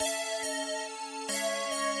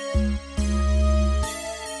I'm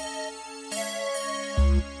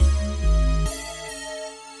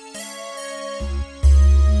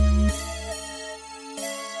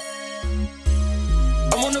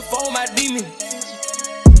on the phone with my demon.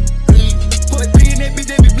 Put 3 in that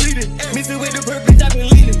bitch, they be bleeding. Mix it with the purple, bitch, I been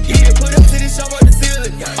leaning. Yeah, put up to the shop on the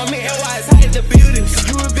ceiling. I'm in NY, it's high as the building.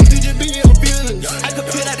 You a bitch, you just be in your feelings. I could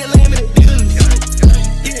peel out the lamb in the dealers.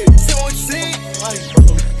 Yeah, say what you said.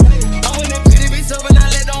 I'm in that pretty bitch over, now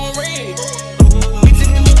let on red. Bitch,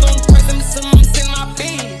 in the look on the press, I'm send my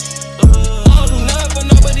feed. I don't do nothing for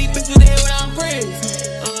nobody, bitch, you there when I'm pressed.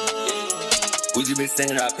 We just been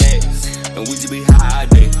sending our packs, and we just be high all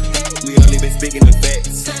day. We only been speaking the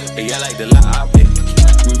facts, and y'all like to lie all day.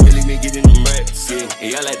 We really been getting them racks, yeah, and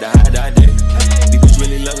y'all like to hide all day. These bitch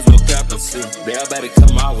really love us, no cap, shit. They all better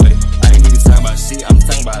come my way. I ain't even talking about shit, I'm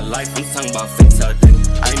talking about life, I'm talking about facts all day.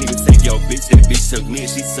 I ain't even take your bitch, that bitch took me and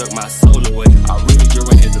she sucked my soul away. I really just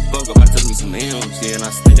ran as a fuck up, I took me some M's, yeah, and I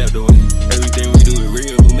stayed out the way. Everything we do is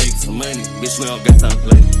real, we make some money, bitch, we don't got time to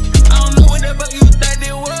play. I don't know what the fuck you thought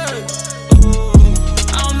it was.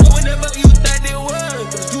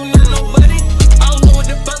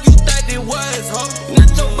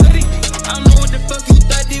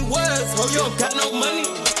 You don't got no money,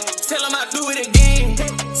 tell them I do it again.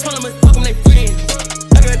 Tell them it's fucking they friends.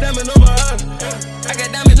 I got diamonds on my arm, I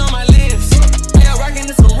got diamonds on my lens. I got rockin'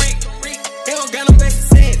 in some Rick, they don't got no basic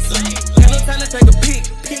sense. Got no time to take a peek,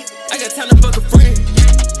 I got time to fuck a friend.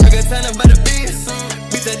 I got time to buy the biz,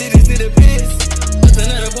 bitch I did it to the biz. What's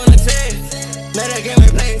another on the chest, now that game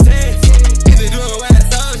ain't playing chess. Is it doing what I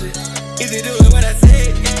told you? Is it doing what I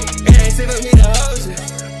said? It ain't safe for me to hold you.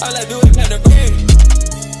 All I do is count the bread.